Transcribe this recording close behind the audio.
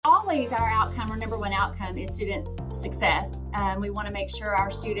always our outcome, our number one outcome is student success. We want to make sure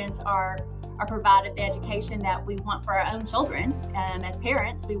our students are provided the education that we want for our own children. As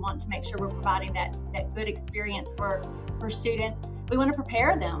parents, we want to make sure we're providing that good experience for students. We want to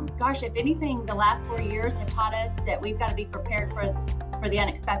prepare them. Gosh, if anything, the last 4 years have taught us that we've got to be prepared for the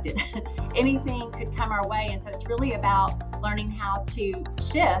unexpected. Anything could come our way. And so it's really about learning how to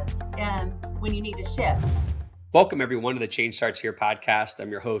shift when you need to shift. Welcome everyone to the Change Starts Here podcast.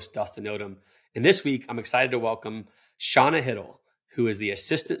 I'm your host, Dustin Odom. And this week, I'm excited to welcome Shauna Hiddle, who is the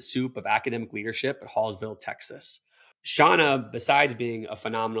Assistant Sup of Academic Leadership at Hallsville, Texas. Shauna, besides being a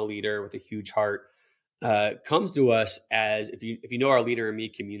phenomenal leader with a huge heart, comes to us as, if you know our Leader in Me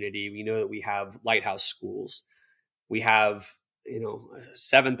community, we know that we have lighthouse schools. We have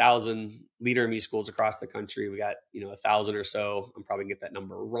 7,000 Leader in Me schools across the country. We got 1,000 or so. I'm probably gonna get that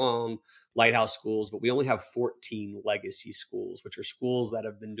number wrong. Lighthouse schools, but we only have 14 legacy schools, which are schools that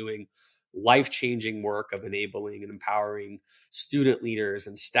have been doing life-changing work of enabling and empowering student leaders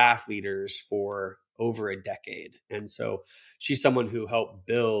and staff leaders for over a decade. And so she's someone who helped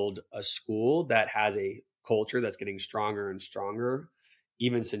build a school that has a culture that's getting stronger and stronger,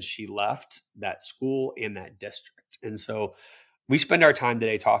 even since she left that school and that district. And so we spend our time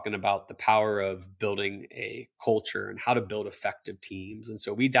today talking about the power of building a culture and how to build effective teams. And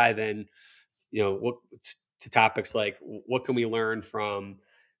so we dive in, to topics like what can we learn from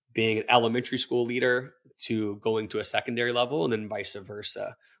being an elementary school leader to going to a secondary level, and then vice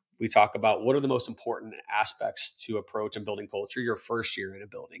versa. We talk about what are the most important aspects to approach and building culture your first year in a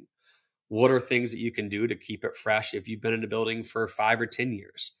building. What are things that you can do to keep it fresh if you've been in a building for 5 or 10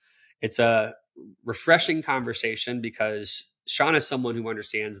 years? It's a refreshing conversation because Shauna is someone who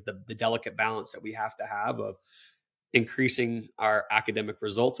understands the delicate balance that we have to have of increasing our academic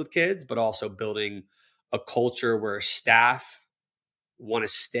results with kids, but also building a culture where staff want to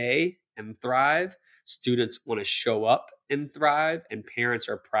stay and thrive, students want to show up and thrive, and parents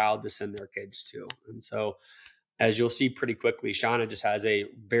are proud to send their kids to. And so, as you'll see pretty quickly, Shauna just has a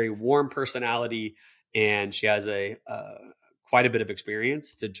very warm personality, and she has quite a bit of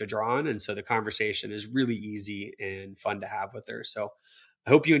experience to draw on. And so the conversation is really easy and fun to have with her. So I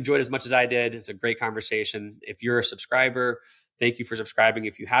hope you enjoyed as much as I did. It's a great conversation. If you're a subscriber, thank you for subscribing.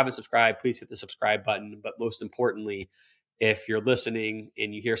 If you haven't subscribed, please hit the subscribe button. But most importantly, if you're listening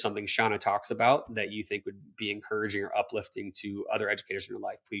and you hear something Shauna talks about that you think would be encouraging or uplifting to other educators in your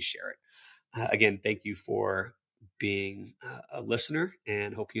life, please share it. Again, thank you for being a listener,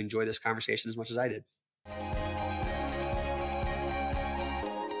 and hope you enjoy this conversation as much as I did.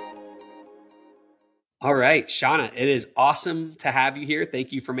 All right, Shauna, it is awesome to have you here.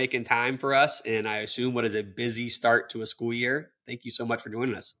 Thank you for making time for us. And I assume what is a busy start to a school year. Thank you so much for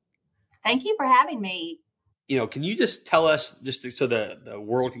joining us. Thank you for having me. Can you just tell us, just so the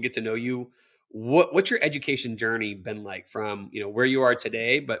world can get to know you, what's your education journey been like from, where you are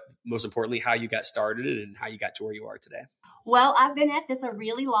today, but most importantly, how you got started and how you got to where you are today? Well, I've been at this a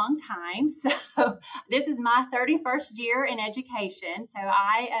really long time. So this is my 31st year in education. So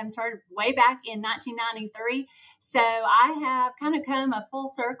I started way back in 1993. So I have kind of come a full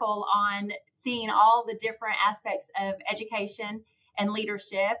circle on seeing all the different aspects of education and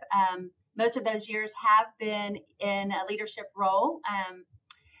leadership. Most of those years have been in a leadership role.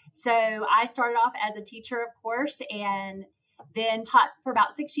 So I started off as a teacher, of course, and then taught for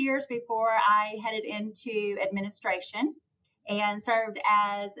about 6 years before I headed into administration and served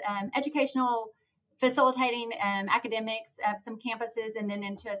as educational facilitating academics of some campuses, and then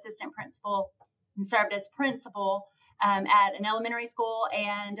into assistant principal, and served as principal at an elementary school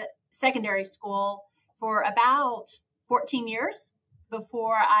and secondary school for about 14 years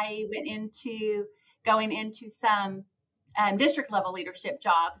before I went into going into some district level leadership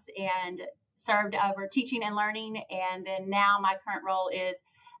jobs and served over teaching and learning. And then now my current role is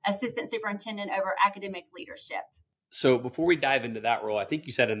assistant superintendent over academic leadership. So before we dive into that role, I think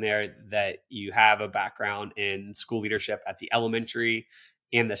you said in there that you have a background in school leadership at the elementary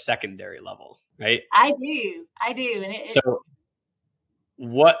and the secondary level, right? I do. And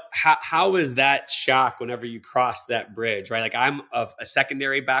how is that shock whenever you cross that bridge, right? Like, I'm of a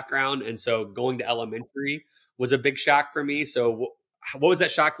secondary background, and so going to elementary was a big shock for me. So what was that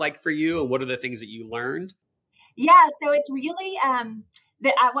shock like for you, and what are the things that you learned? Yeah, so it's really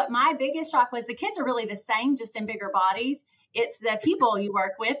what my biggest shock was, the kids are really the same, just in bigger bodies. It's the people you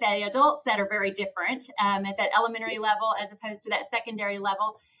work with, the adults, that are very different at that elementary level as opposed to that secondary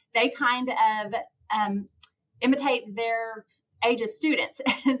level. They kind of imitate their age of students.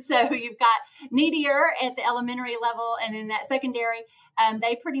 And so you've got needier at the elementary level, and in that secondary,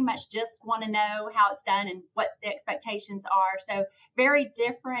 they pretty much just want to know how it's done and what the expectations are. So very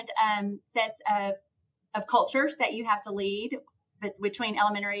different sets of cultures that you have to lead between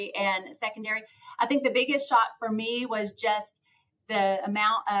elementary and secondary. I think the biggest shock for me was just the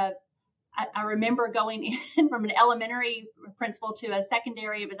amount of, I remember going in from an elementary principal to a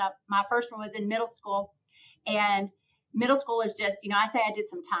secondary. It was my first one was in middle school, and middle school is just, I say I did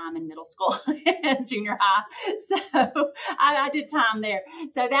some time in middle school and junior high. So I did time there.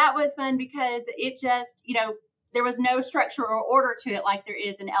 So that was fun because it just, there was no structure or order to it like there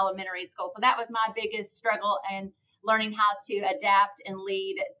is in elementary school. So that was my biggest struggle, and learning how to adapt and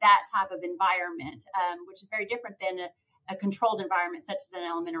lead that type of environment, which is very different than a controlled environment such as an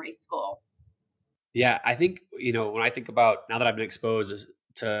elementary school. Yeah, I think, when I think about, now that I've been exposed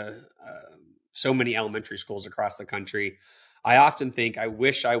to so many elementary schools across the country, I often think I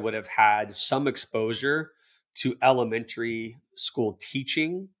wish I would have had some exposure to elementary school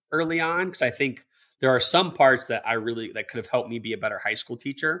teaching early on, because I think there are some parts that that could have helped me be a better high school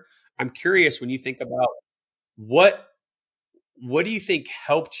teacher. I'm curious, when you think about what do you think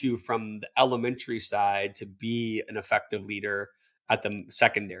helped you from the elementary side to be an effective leader at the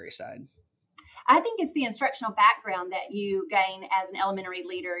secondary side? I think it's the instructional background that you gain as an elementary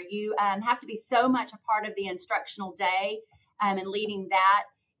leader. You have to be so much a part of the instructional day and leading that,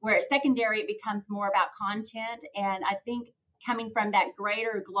 where at secondary, it becomes more about content. And I think coming from that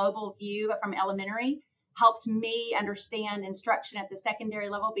greater global view from elementary helped me understand instruction at the secondary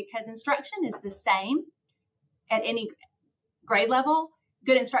level, because instruction is the same at any grade level.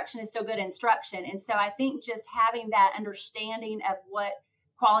 Good instruction is still good instruction. And so I think just having that understanding of what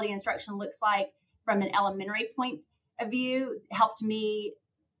quality instruction looks like from an elementary point of view helped me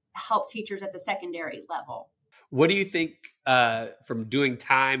help teachers at the secondary level. What do you think from doing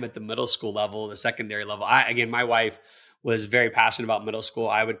time at the middle school level, the secondary level? Again, my wife was very passionate about middle school.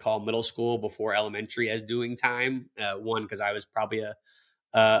 I would call middle school before elementary as doing time. One, because I was probably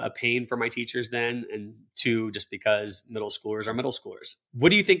a pain for my teachers then, and two, just because middle schoolers are middle schoolers. What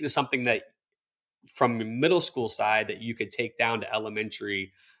do you think is something that from the middle school side that you could take down to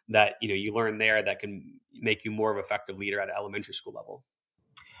elementary that you learn there that can make you more of an effective leader at an elementary school level?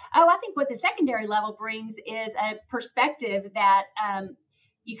 Oh, I think what the secondary level brings is a perspective that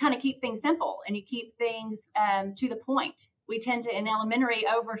you kind of keep things simple and you keep things to the point. We tend to, in elementary,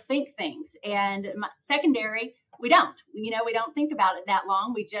 overthink things, and secondary, we don't. We don't think about it that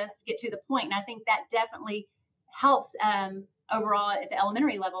long. We just get to the point, and I think that definitely helps overall at the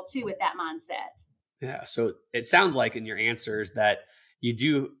elementary level too with that mindset. Yeah. So it sounds like in your answers that you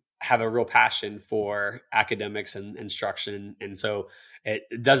do have a real passion for academics and instruction. And so it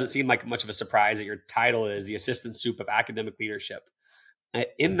doesn't seem like much of a surprise that your title is the Assistant Sup of Academic Leadership.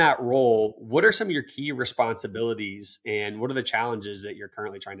 In that role, what are some of your key responsibilities and what are the challenges that you're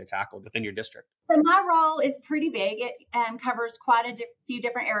currently trying to tackle within your district? So my role is pretty big. It covers quite a few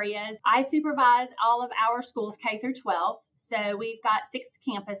different areas. I supervise all of our schools K through 12. So we've got 6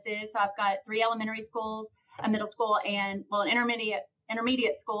 campuses. So I've got 3 elementary schools, a middle school, and an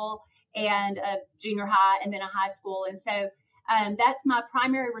intermediate school, and a junior high, and then a high school. And so that's my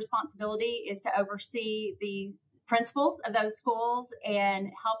primary responsibility, is to oversee the principals of those schools and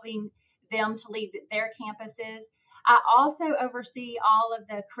helping them to lead their campuses. I also oversee all of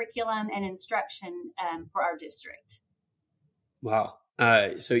the curriculum and instruction for our district. Wow.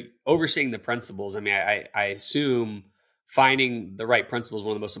 So overseeing the principals, I assume finding the right principal is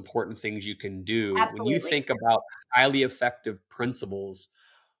one of the most important things you can do. Absolutely. When you think about highly effective principals,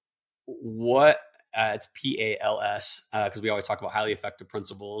 what it's PALS, because we always talk about highly effective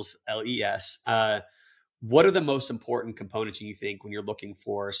principals, LES. What are the most important components you think when you're looking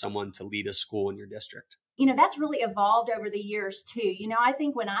for someone to lead a school in your district? That's really evolved over the years too. I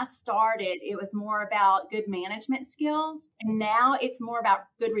think when I started, it was more about good management skills, and now it's more about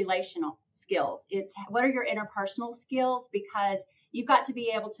good relational skills. It's what are your interpersonal skills, because you've got to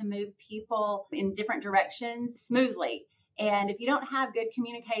be able to move people in different directions smoothly. And if you don't have good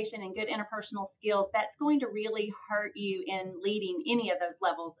communication and good interpersonal skills, that's going to really hurt you in leading any of those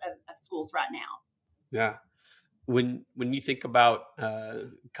levels of schools right now. Yeah. When you think about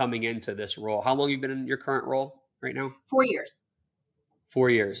coming into this role, how long have you been in your current role right now? 4 years. 4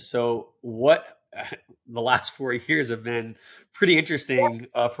 years. So what the last 4 years have been pretty interesting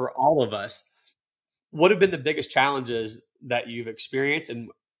for all of us. What have been the biggest challenges that you've experienced, and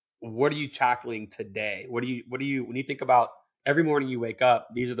what are you tackling today? What do you when you think about every morning you wake up,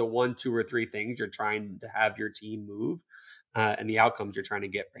 these are the 1, 2, or 3 things you're trying to have your team move and the outcomes you're trying to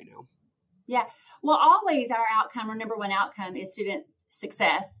get right now? Yeah. Well, always our number one outcome is student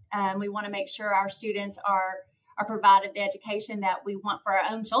success. We want to make sure our students are are provided the education that we want for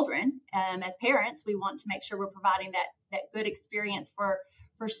our own children. As parents, we want to make sure we're providing that good experience for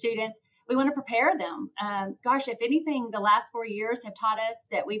students. We want to prepare them. Gosh, if anything, the last 4 years have taught us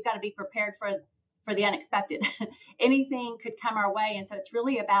that we've got to be prepared for the unexpected. Anything could come our way. And so it's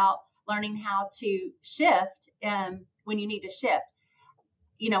really about learning how to shift when you need to shift.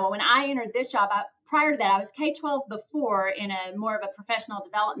 When I entered this job, prior to that, I was K-12 before in a more of a professional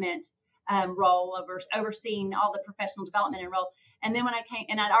development role, overseeing all the professional development and role. And then when I came,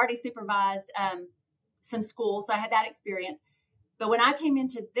 and I'd already supervised some schools, so I had that experience. But when I came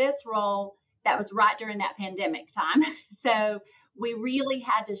into this role, that was right during that pandemic time. So we really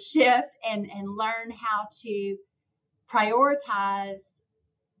had to shift and learn how to prioritize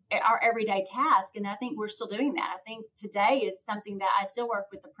our everyday task. And I think we're still doing that. I think today is something that I still work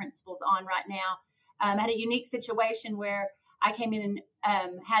with the principals on right now. I had a unique situation where I came in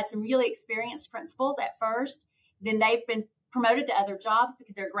and had some really experienced principals at first. Then they've been promoted to other jobs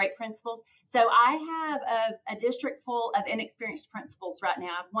because they're great principals. So I have a district full of inexperienced principals right now.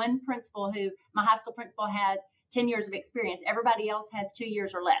 I have one principal my high school principal has 10 years of experience. Everybody else has 2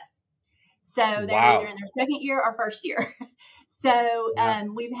 years or less. So they're either in their second year or first year. So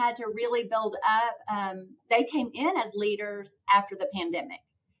we've had to really build up. They came in as leaders after the pandemic.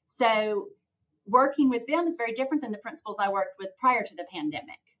 So working with them is very different than the principals I worked with prior to the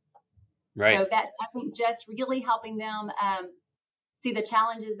pandemic. Right. So that, I think, just really helping them see the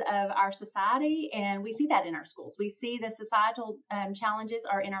challenges of our society. And we see that in our schools. We see the societal challenges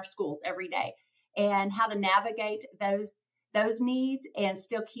are in our schools every day, and how to navigate those needs and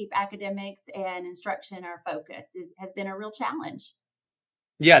still keep academics and instruction our focus has been a real challenge.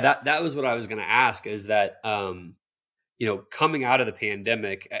 Yeah, that was what I was going to ask, is that, coming out of the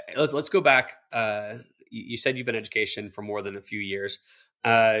pandemic, let's go back. You said you've been in education for more than a few years.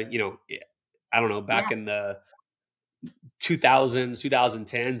 I don't know, back in the 2000s,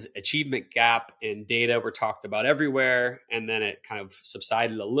 2010s, achievement gap and data were talked about everywhere. And then it kind of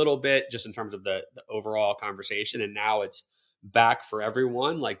subsided a little bit just in terms of the overall conversation. And now it's back for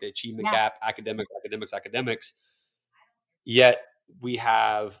everyone, like the achievement gap, academics. Yet we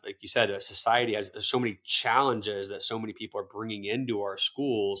have, like you said, a society has so many challenges that so many people are bringing into our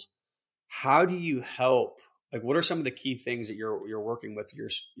schools. How do you help? Like, what are some of the key things that you're working with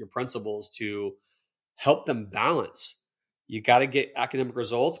your principals to help them balance? You got to get academic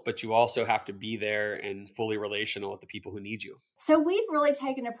results, but you also have to be there and fully relational with the people who need you. So we've really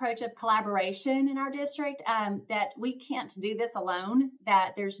taken an approach of collaboration in our district, that we can't do this alone,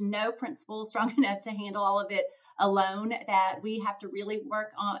 that there's no principal strong enough to handle all of it alone, that we have to really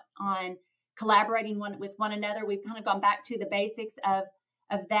work on collaborating with one another. We've kind of gone back to the basics of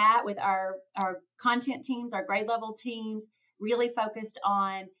that with our content teams, our grade level teams, really focused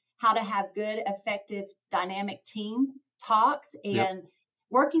on how to have good, effective, dynamic team talks and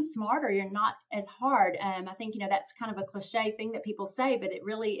working smarter. You're not as hard. I think, that's kind of a cliche thing that people say, but it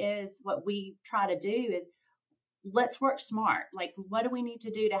really is what we try to do is let's work smart. Like, what do we need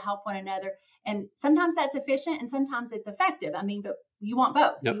to do to help one another? And sometimes that's efficient and sometimes it's effective. I mean, but you want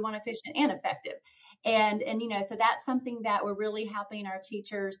both. Yep. You want efficient and effective. And so that's something that we're really helping our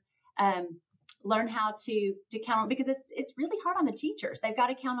teachers learn how to count on, because it's really hard on the teachers. They've got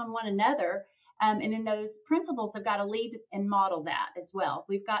to count on one another. And then those principals have got to lead and model that as well.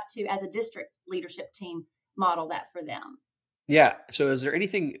 We've got to, as a district leadership team, model that for them. Yeah. So is there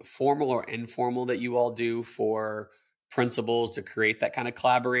anything formal or informal that you all do for principals to create that kind of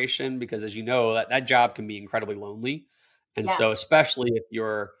collaboration? Because as you know, that job can be incredibly lonely. And so especially if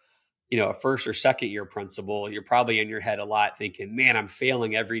you're, a first or second year principal, you're probably in your head a lot thinking, man, I'm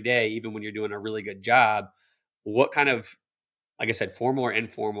failing every day, even when you're doing a really good job. What kind of, like I said, formal or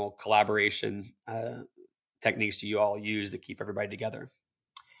informal collaboration techniques do you all use to keep everybody together?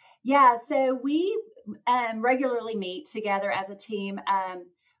 Yeah, so we regularly meet together as a team.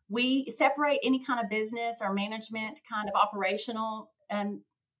 We separate any kind of business or management kind of operational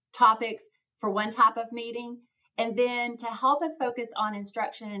topics for one type of meeting. And then to help us focus on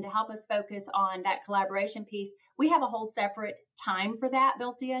instruction and to help us focus on that collaboration piece, we have a whole separate time for that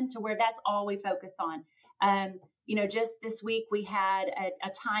built in to where that's all we focus on. Just this week we had a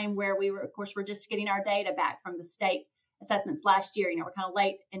time where we're just getting our data back from the state assessments last year. We're kind of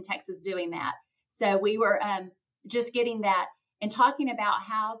late in Texas doing that. So we were just getting that and talking about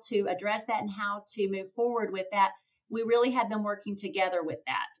how to address that and how to move forward with that. We really had them working together with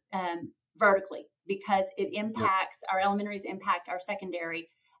that vertically, because it impacts our elementaries, impact our secondary.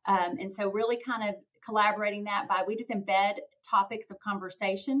 And so really kind of collaborating that we just embed topics of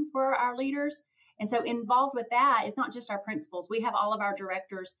conversation for our leaders. And so involved with that is not just our principals. We have all of our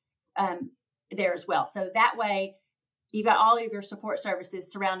directors there as well. So that way you've got all of your support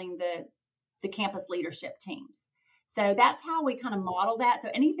services surrounding the campus leadership teams. So that's how we kind of model that. So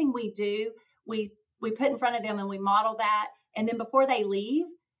anything we do, we put in front of them and we model that. And then before they leave,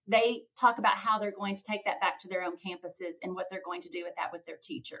 they talk about how they're going to take that back to their own campuses and what they're going to do with that with their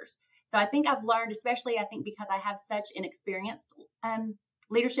teachers. So I think I've learned, especially I think because I have such an experienced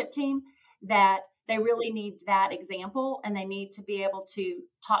leadership team, that they really need that example, and they need to be able to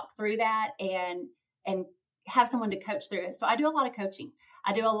talk through that and have someone to coach through it. So I do a lot of coaching.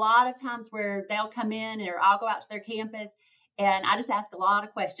 I do a lot of times where they'll come in or I'll go out to their campus and I just ask a lot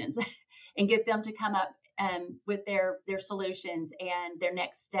of questions and get them to come up with their solutions and their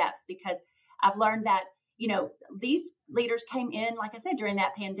next steps, because I've learned that, these leaders came in, like I said, during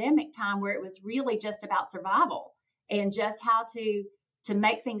that pandemic time where it was really just about survival and just how to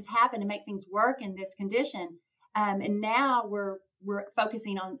make things happen and make things work in this condition. And now we're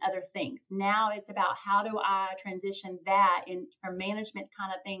focusing on other things. Now it's about how do I transition that from management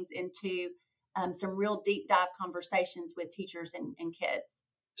kind of things into some real deep dive conversations with teachers and kids.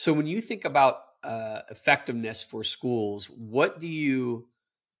 So when you think about effectiveness for schools, what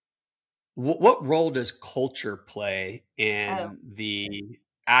role does culture play in the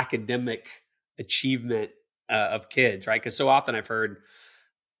academic achievement of kids, right? Because so often I've heard,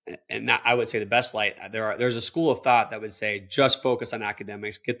 and I would say the best light, there's a school of thought that would say just focus on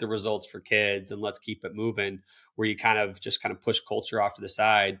academics, get the results for kids, and let's keep it moving, where you kind of push culture off to the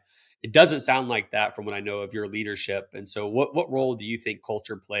side. It doesn't sound like that from what I know of your leadership. And so what role do you think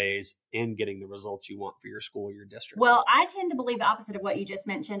culture plays in getting the results you want for your school or your district? Well, I tend to believe the opposite of what you just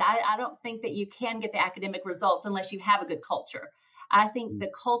mentioned. I don't think that you can get the academic results unless you have a good culture. I think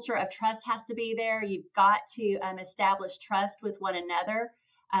the culture of trust has to be there. You've got to establish trust with one another.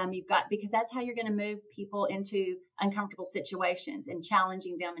 Because that's how you're going to move people into uncomfortable situations and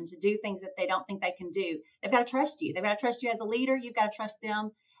challenging them and to do things that they don't think they can do. They've got to trust you. They've got to trust you as a leader. You've got to trust them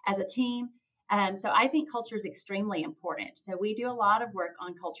as a team. So I think culture is extremely important. So we do a lot of work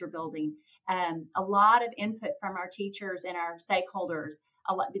on culture building, a lot of input from our teachers and our stakeholders.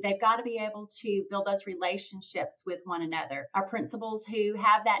 They've got to be able to build those relationships with one another. Our principals who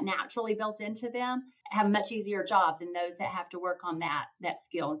have that naturally built into them have a much easier job than those that have to work on that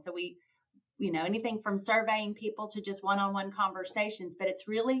skill. And so we, anything from surveying people to just one-on-one conversations, but it's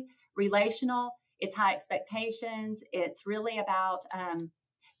really relational. It's high expectations. It's really about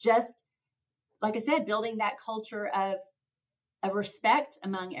just, like I said, building that culture of respect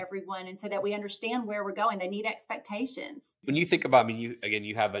among everyone, and so that we understand where we're going. They need expectations. When you think about,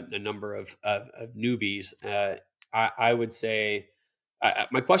 you have a number of newbies. I would say,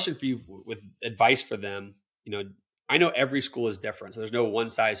 my question for you with advice for them, I know every school is different, so there's no one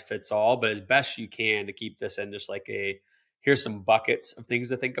size fits all, but as best you can to keep this in just like here's some buckets of things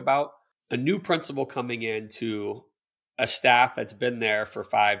to think about. A new principal coming into a staff that's been there for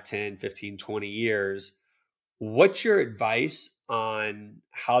 5, 10, 15, 20 years, what's your advice on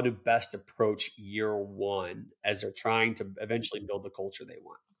how to best approach year one as they're trying to eventually build the culture they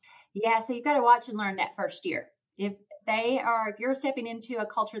want? Yeah, so you've got to watch and learn that first year. If you're stepping into a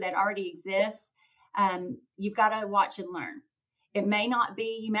culture that already exists, you've got to watch and learn. It may not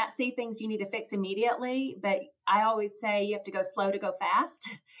be, you might see things you need to fix immediately, but I always say you have to go slow to go fast.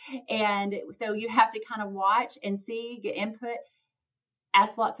 And so you have to kind of watch and see, get input,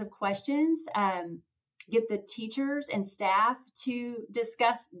 ask lots of questions, get the teachers and staff to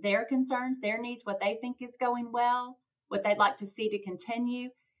discuss their concerns, their needs, what they think is going well, what they'd like to see to continue.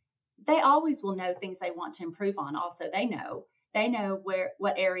 They always will know things they want to improve on. Also, they know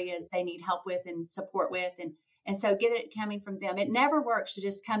what areas they need help with and support with. And so get it coming from them. It never works to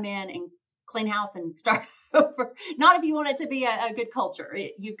just come in and clean house and start over. Not if you want it to be a good culture.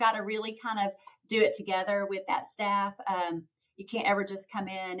 You've got to really kind of do it together with that staff. You can't ever just come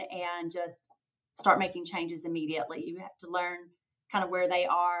in and just start making changes immediately. You have to learn kind of where they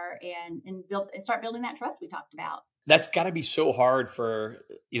are and start building that trust we talked about. That's got to be so hard for,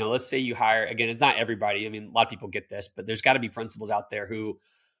 let's say you hire, again, it's not everybody. I mean, a lot of people get this, but there's got to be principals out there who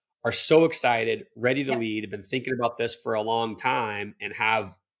are so excited, ready to lead, have been thinking about this for a long time and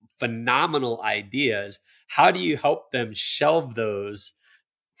have phenomenal ideas. How do you help them shelve those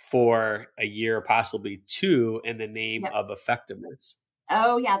for a year, possibly 2, in the name of effectiveness?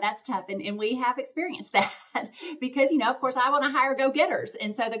 Oh, yeah, that's tough. And we have experienced that because, of course, I want to hire go-getters.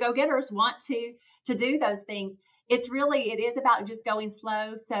 And so the go-getters want to do those things. It is about just going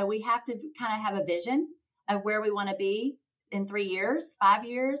slow. So we have to kind of have a vision of where we want to be in 3 years, 5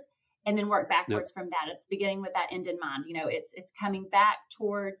 years, and then work backwards from that. It's beginning with that end in mind. It's coming back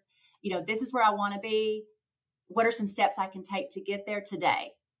towards, this is where I want to be. What are some steps I can take to get there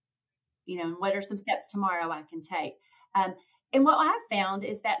today? and what are some steps tomorrow I can take? And what I've found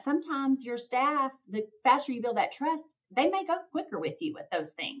is that sometimes your staff, the faster you build that trust, they may go quicker with you with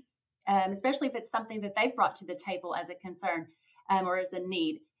those things, especially if it's something that they've brought to the table as a concern or as a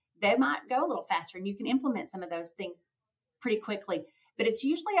need. They might go a little faster, and you can implement some of those things pretty quickly. But it's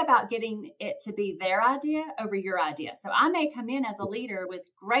usually about getting it to be their idea over your idea. So I may come in as a leader with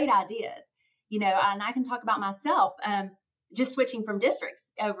great ideas, and I can talk about myself, just switching from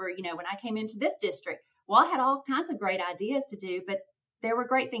districts over, when I came into this district. Well, I had all kinds of great ideas to do, but there were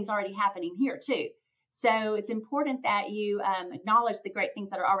great things already happening here too. So it's important that you acknowledge the great things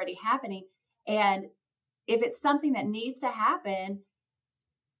that are already happening. And if it's something that needs to happen,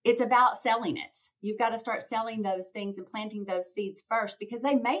 it's about selling it. You've got to start selling those things and planting those seeds first, because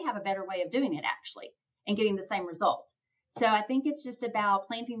they may have a better way of doing it actually and getting the same result. So I think it's just about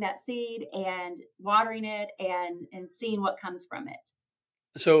planting that seed and watering it and seeing what comes from it.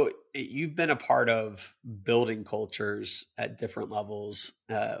 So you've been a part of building cultures at different levels,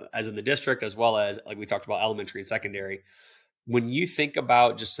 as in the district, as well as, like we talked about, elementary and secondary. When you think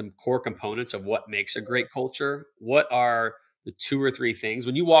about just some core components of what makes a great culture, what are the 2 or 3 things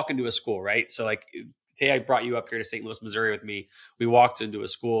when you walk into a school, right? So like today I brought you up here to St. Louis, Missouri with me. We walked into a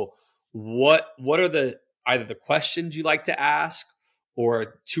school. What are either the questions you like to ask,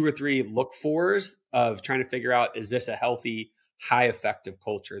 or 2 or 3 look fors of trying to figure out, is this a healthy, high effective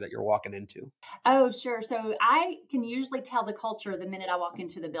culture that you're walking into? Oh, sure. So I can usually tell the culture the minute I walk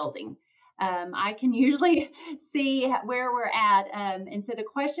into the building. I can usually see where we're at. And so the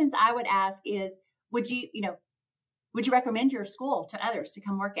questions I would ask is, would you recommend your school to others to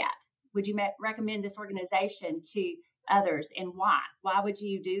come work at? Would you recommend this organization to others, and why? Why would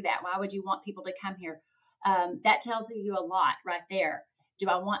you do that? Why would you want people to come here? That tells you a lot right there. Do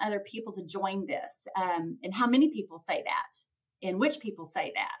I want other people to join this? And how many people say that? And which people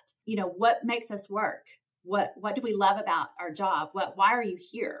say that? What makes us work? What do we love about our job? Why are you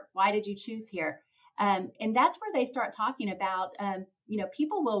here? Why did you choose here? And that's where they start talking about,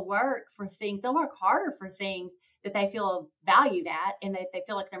 people will work for things. They'll work harder for things that they feel valued at, and that they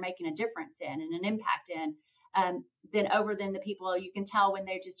feel like they're making a difference in and an impact in, than the people you can tell when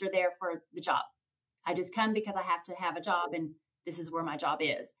they just are there for the job. I just come because I have to have a job, and this is where my job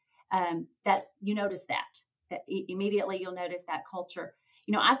is. That you notice that immediately you'll notice that culture.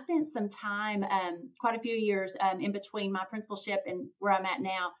 I spent some time, quite a few years, in between my principalship and where I'm at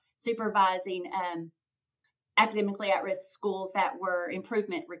now, supervising academically at-risk schools that were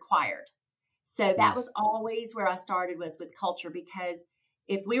improvement required. So that was always where I started, was with culture, because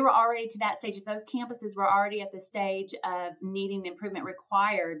if we were already to that stage, if those campuses were already at the stage of needing improvement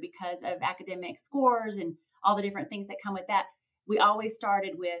required because of academic scores and all the different things that come with that, we always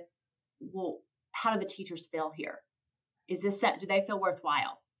started with, well, how do the teachers feel here? Do they feel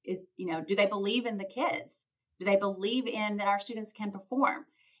worthwhile? Do they believe in the kids? Do they believe in that our students can perform?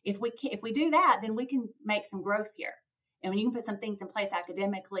 If we do that, then we can make some growth here. And when you can put some things in place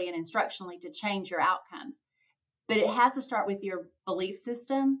academically and instructionally to change your outcomes. But it has to start with your belief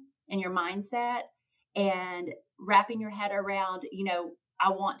system and your mindset, and wrapping your head around,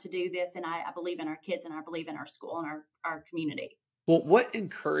 I want to do this, and I believe in our kids, and I believe in our school and our community. Well, what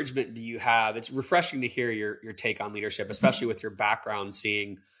encouragement do you have? It's refreshing to hear your take on leadership, especially with your background,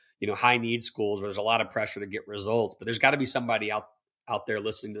 seeing, high need schools where there's a lot of pressure to get results. But there's got to be somebody out there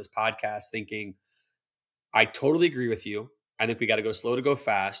listening to this podcast thinking, I totally agree with you. I think we got to go slow to go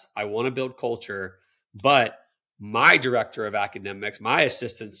fast. I want to build culture, but my director of academics, my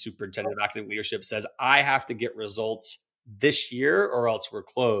assistant superintendent of academic leadership says I have to get results this year or else we're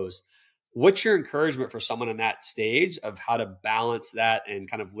closed. What's your encouragement for someone in that stage of how to balance that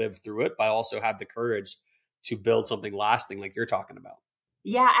and kind of live through it, but also have the courage to build something lasting like you're talking about?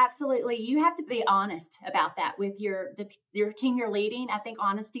 Yeah, absolutely. You have to be honest about that with your team you're leading. I think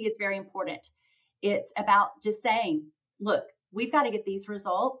honesty is very important. It's about just saying, look, we've got to get these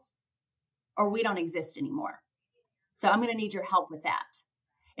results or we don't exist anymore. So I'm going to need your help with that.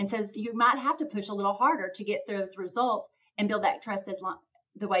 And so you might have to push a little harder to get those results and build that trust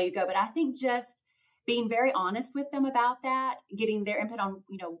the way you go. But I think just being very honest with them about that, getting their input on,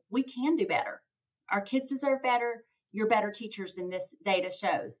 we can do better. Our kids deserve better. You're better teachers than this data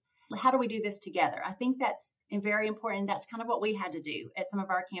shows. How do we do this together? I think that's very important. That's kind of what we had to do at some of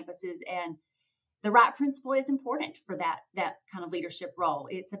our campuses. And the right principal is important for that kind of leadership role.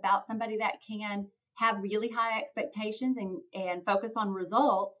 It's about somebody that can have really high expectations and focus on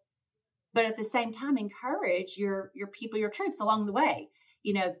results, but at the same time encourage your people, your troops along the way.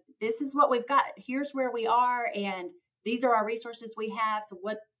 This is what we've got. Here's where we are, and these are our resources we have. So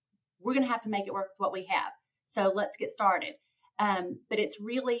we're going to have to make it work with what we have. So let's get started. But it's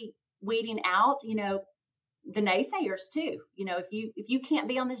really weeding out, the naysayers too. If you can't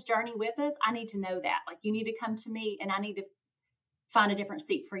be on this journey with us, I need to know that. Like, you need to come to me and I need to find a different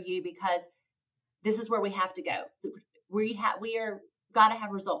seat for you, because this is where we have to go. We are got to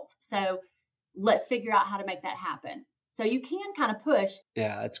have results. So let's figure out how to make that happen. So you can kind of push.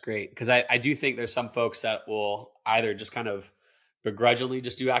 Yeah, that's great. Because I do think there's some folks that will either just kind of begrudgingly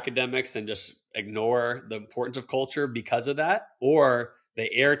just do academics and just ignore the importance of culture because of that, or they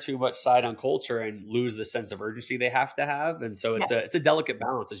err too much side on culture and lose the sense of urgency they have to have. And so Yes, it's a delicate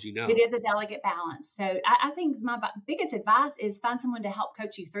balance, as you it know. is a delicate balance. So I think my biggest advice is find someone to help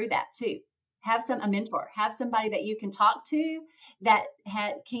coach you through that too. Have a mentor, have somebody that you can talk to, that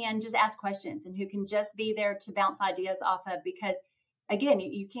can just ask questions and who can just be there to bounce ideas off of, because again,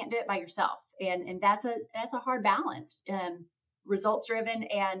 you can't do it by yourself. And that's a hard balance, results driven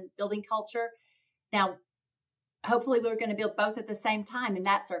and building culture. Now, hopefully we're going to build both at the same time in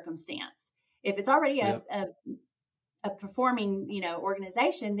that circumstance. If it's already Yep. a performing,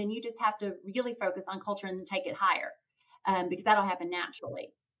 organization, then you just have to really focus on culture and take it higher, because that'll happen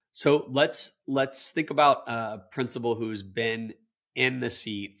naturally. So let's think about a principal who's been in the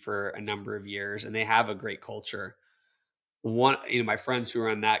seat for a number of years and they have a great culture. My friends who are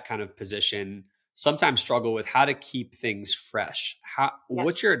in that kind of position sometimes struggle with how to keep things fresh. Yep.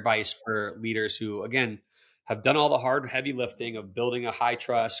 What's your advice for leaders who, again, have done all the hard, heavy lifting of building a high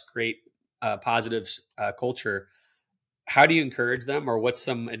trust, great, positive culture? How do you encourage them, or what's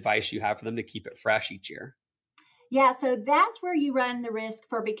some advice you have for them to keep it fresh each year? Yeah, so that's where you run the risk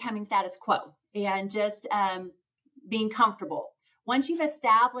for becoming status quo and just being comfortable. Once you've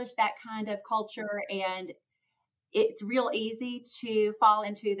established that kind of culture, and it's real easy to fall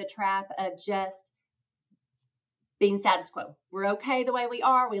into the trap of just being status quo. We're okay the way we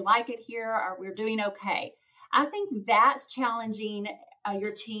are. We like it here, or we're doing okay. I think that's challenging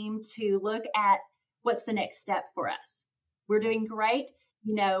your team to look at what's the next step for us. We're doing great.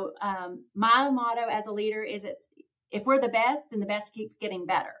 My motto as a leader is, if we're the best, then the best keeps getting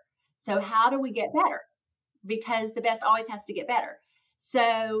better. So how do we get better? Because the best always has to get better.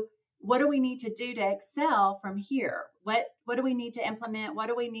 So what do we need to do to excel from here? What do we need to implement? What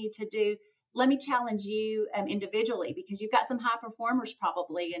do we need to do? Let me challenge you individually, because you've got some high performers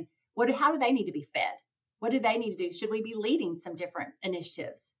probably, and how do they need to be fed? What do they need to do? Should we be leading some different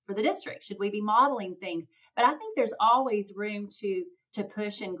initiatives for the district? Should we be modeling things? But I think there's always room to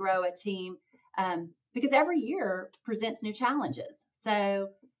push and grow a team, because every year presents new challenges. So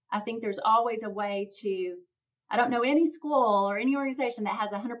I think there's always a way to. I don't know any school or any organization that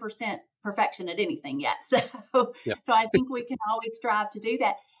has 100% perfection at anything yet. Yeah. So I think we can always strive to do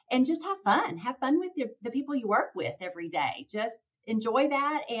that, and just have fun. Have fun with the people you work with every day. Just enjoy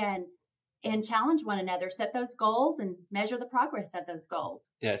that and challenge one another. Set those goals and measure the progress of those goals.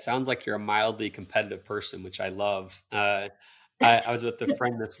 Yeah, it sounds like you're a mildly competitive person, which I love. I was with a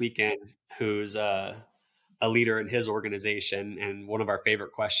friend this weekend who's a leader in his organization, and one of our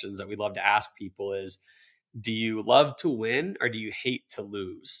favorite questions that we love to ask people is, do you love to win or do you hate to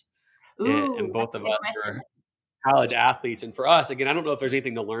lose? And Ooh, that's both a of good us question. are college athletes. And for us, again, I don't know if there's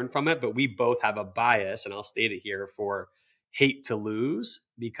anything to learn from it, but we both have a bias, and I'll state it here, for hate to lose,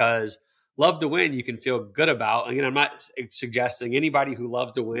 because love to win, you can feel good about. Again, I'm not suggesting anybody who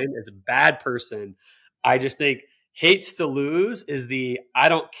loves to win is a bad person. I just think hates to lose is I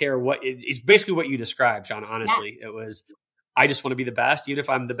don't care it's basically what you described, Sean. Yeah, Honestly, it was, I just want to be the best. Even if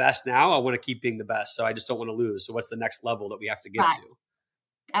I'm the best now, I want to keep being the best. So I just don't want to lose. So what's the next level that we have to get right. to?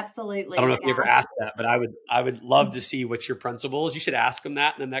 I don't Absolutely. know if you Yeah. ever asked that, but I would love to see what your principle is. You should ask them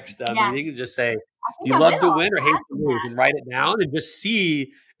that in the next Yeah. meeting and just say, I do think you I love to will. win or hate Ask to them lose? that. And write it down and just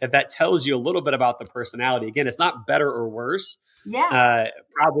see if that tells you a little bit about the personality. Again, it's not better or worse. Yeah.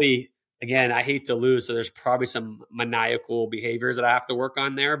 Probably, again, I hate to lose. So there's probably some maniacal behaviors that I have to work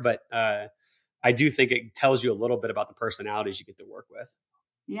on there. But I do think it tells you a little bit about the personalities you get to work with.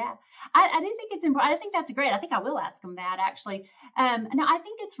 Yeah, I do think it's important. I think that's great. I think I will ask them that actually. No, I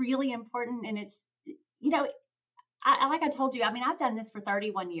think it's really important, and it's, you know, like I told you, I mean, I've done this for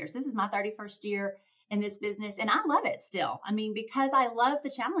 31 years. This is my 31st year in this business, and I love it still. I mean, because I love the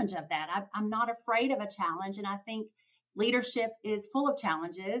challenge of that. I'm not afraid of a challenge, and I think leadership is full of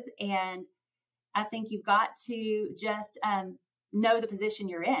challenges, and I think you've got to just know the position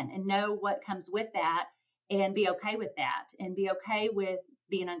you're in and know what comes with that, and be okay with that, and be okay with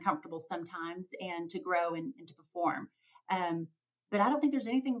being uncomfortable sometimes, and to grow and to perform. Um, but I don't think there's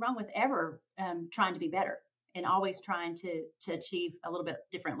anything wrong with ever trying to be better, and always trying to achieve a little bit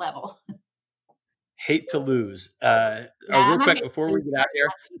different level. Hate to lose. Yeah, Real I'm a quick hate before we lose get out person, here,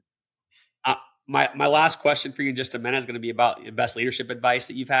 I think. My last question for you in just a minute is going to be about the best leadership advice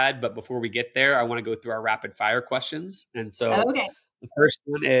that you've had. But before we get there, I want to go through our rapid fire questions. And so Okay. the first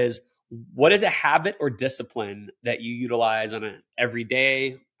one is, what is a habit or discipline that you utilize on an every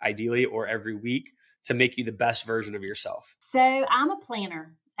day, ideally, or every week to make you the best version of yourself? So I'm a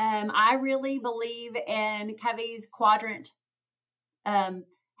planner. I really believe in Covey's quadrant um,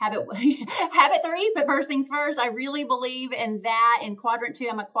 habit habit 3. But first things first, I really believe in that. In quadrant 2,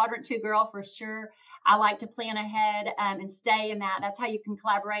 I'm a quadrant 2 girl for sure. I like to plan ahead and stay in that. That's how you can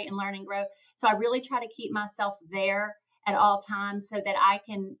collaborate and learn and grow. So I really try to keep myself there at all times so that I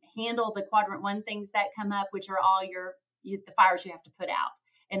can handle the quadrant 1 things that come up, which are all the fires you have to put out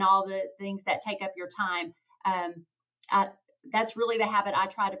and all the things that take up your time. Um, I, that's really the habit I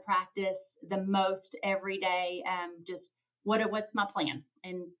try to practice the most every day. Just what's my plan,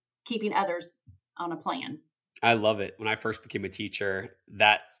 and keeping others on a plan. I love it. When I first became a teacher,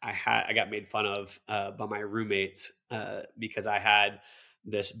 that I got made fun of by my roommates because I had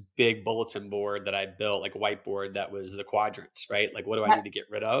this big bulletin board that I built, like a whiteboard that was the quadrants, right? Like, what do I Yep, need to get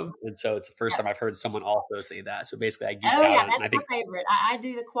rid of? And so it's the first yep. time I've heard someone also say that. So basically, I geeked Oh out yeah, on it, and that's I my think favorite. I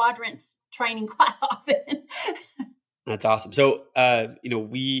do the quadrant training quite often. that's awesome. So,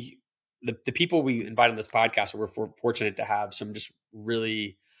 the people we invite on this podcast, we're fortunate to have some just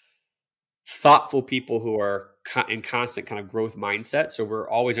really thoughtful people who are in constant kind of growth mindset. So we're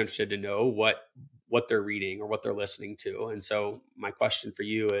always interested to know what they're reading or what they're listening to. And so my question for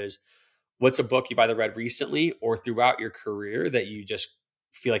you is, what's a book you've either read recently or throughout your career that you just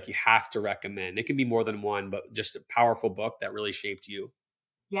feel like you have to recommend? It can be more than one, but just a powerful book that really shaped you.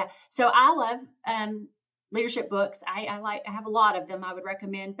 Yeah. So I love leadership books. I have a lot of them I would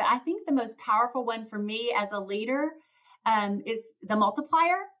recommend, but I think the most powerful one for me as a leader is The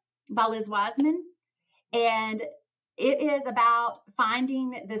Multiplier by Liz Wiseman. And it is about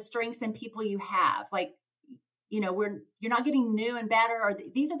finding the strengths in people you have. Like, you're not getting new and better, or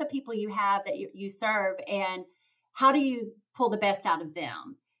these are the people you have that you serve, and how do you pull the best out of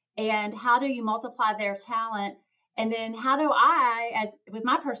them? And how do you multiply their talent? And then how do I, as with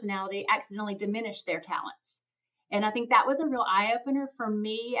my personality, accidentally diminish their talents? And I think that was a real eye opener for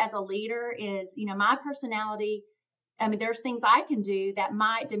me as a leader is, my personality. I mean, there's things I can do that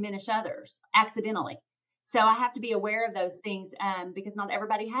might diminish others accidentally. So I have to be aware of those things because not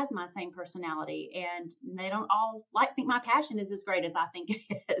everybody has my same personality, and they don't all think my passion is as great as I think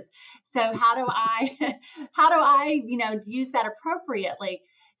it is. So how do I, use that appropriately?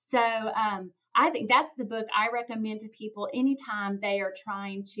 So I think that's the book I recommend to people anytime they are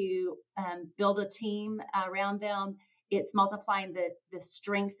trying to build a team around them. It's multiplying the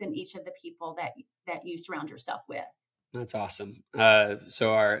strengths in each of the people that you surround yourself with. That's awesome.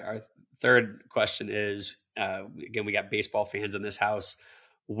 So our third question is, again, we got baseball fans in this house.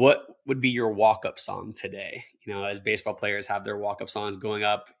 What would be your walk-up song today? As baseball players have their walk-up songs going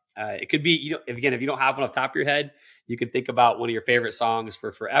up, it could be, if you don't have one off the top of your head, you can think about one of your favorite songs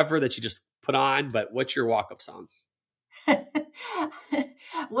for forever that you just put on, but what's your walk-up song?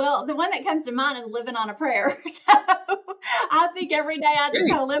 Well, the one that comes to mind is Living on a Prayer. So I think every day I just Great.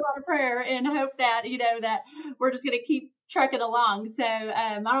 kind of live on a prayer and hope that, that we're just going to keep trucking along. So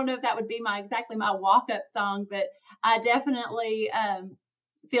I don't know if that would be exactly my walk up song, but I definitely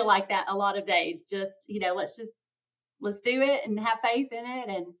feel like that a lot of days. Just, let's do it and have faith in it,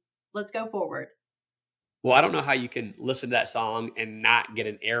 and let's go forward. Well, I don't know how you can listen to that song and not get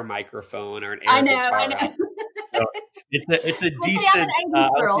an air microphone or an I air know, I guitar know. out. So it's a Well, see, I'm an decent. 80s I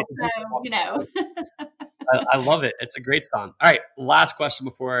would say girl, it's a decent so, walk. I love it. It's a great song. All right, last question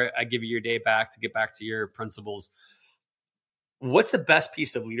before I give you your day back to get back to your principles. What's the best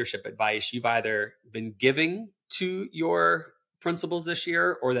piece of leadership advice you've either been giving to your principals this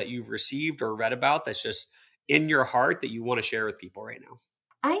year, or that you've received or read about that's just in your heart that you want to share with people right now?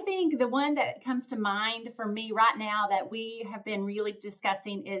 I think the one that comes to mind for me right now that we have been really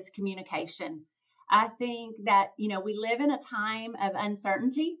discussing is communication. I think that, we live in a time of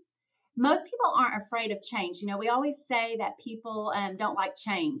uncertainty. Most people aren't afraid of change. We always say that people don't like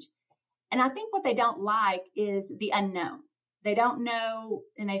change. And I think what they don't like is the unknown. They don't know,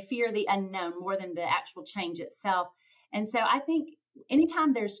 and they fear the unknown more than the actual change itself. And so I think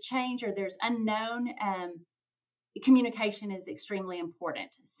anytime there's change or there's unknown, communication is extremely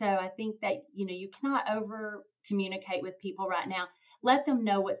important. So I think that, you cannot over communicate with people right now. Let them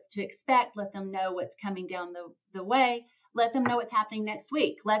know what to expect. Let them know what's coming down the way. Let them know what's happening next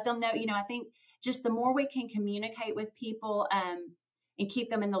week. Let them know, I think just the more we can communicate with people and keep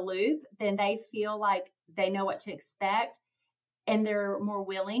them in the loop, then they feel like they know what to expect, and they're more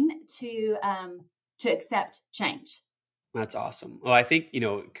willing to accept change. That's awesome. Well, I think,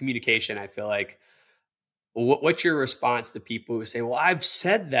 communication, I feel like what's your response to people who say, "Well, I've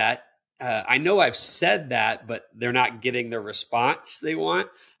said that. I know I've said that, but they're not getting the response they want."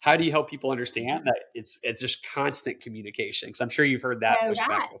 How do you help people understand that it's just constant communication? Because I'm sure you've heard that So pushback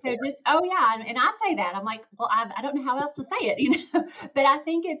right. So before. just oh yeah, and I say that. I'm like, well, I don't know how else to say it, But I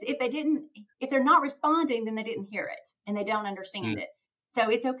think it's if they're not responding, then they didn't hear it and they don't understand Mm, it. So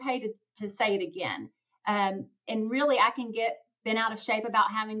it's okay to say it again. And really, I can get bent out of shape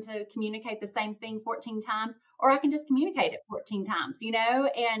about having to communicate the same thing 14 times, or I can just communicate it 14 times,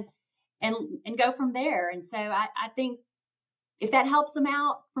 and and go from there. And so I think if that helps them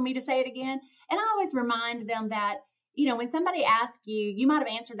out for me to say it again. And I always remind them that, when somebody asks you, you might have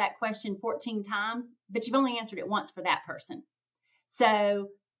answered that question 14 times, but you've only answered it once for that person. So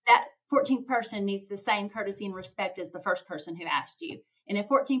that 14th person needs the same courtesy and respect as the first person who asked you. And if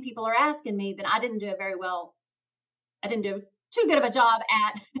 14 people are asking me, then I didn't do too good of a job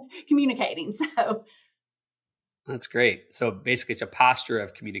at communicating. So that's great. So basically, it's a posture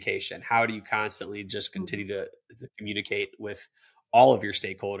of communication. How do you constantly just continue to communicate with all of your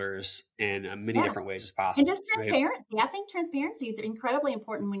stakeholders in many yeah. different ways as And possible? just Right. transparency. I think transparency is incredibly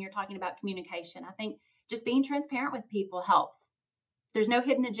important when you're talking about communication. I think just being transparent with people helps. There's no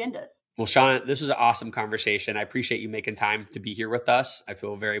hidden agendas. Well, Shauna, this was an awesome conversation. I appreciate you making time to be here with us. I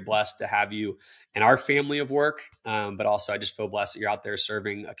feel very blessed to have you in our family of work, but also I just feel blessed that you're out there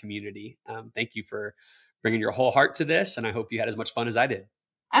serving a community. Thank you for bringing your whole heart to this, and I hope you had as much fun as I did.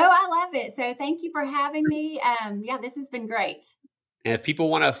 Oh, I love it. So thank you for having me. Yeah, this has been great. And if people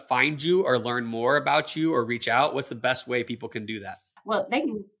want to find you or learn more about you or reach out, what's the best way people can do that? Well, they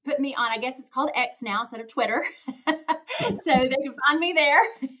can put me on, I guess it's called X now instead of Twitter. So they can find me there.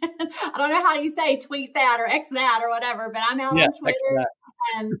 I don't know how you say tweet that or X that or whatever, but I'm out Yeah, on thanks for Twitter.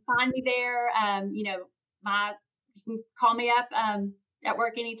 that. Find me there. My you can call me up at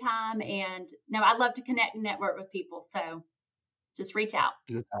work anytime. And no, I love to connect and network with people. So just reach out.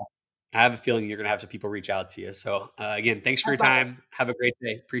 That's all. I have a feeling you're going to have some people reach out to you. So, again, thanks for I your love it. time. Have a great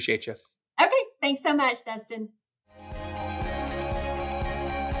day. Appreciate you. Okay. Thanks so much, Dustin.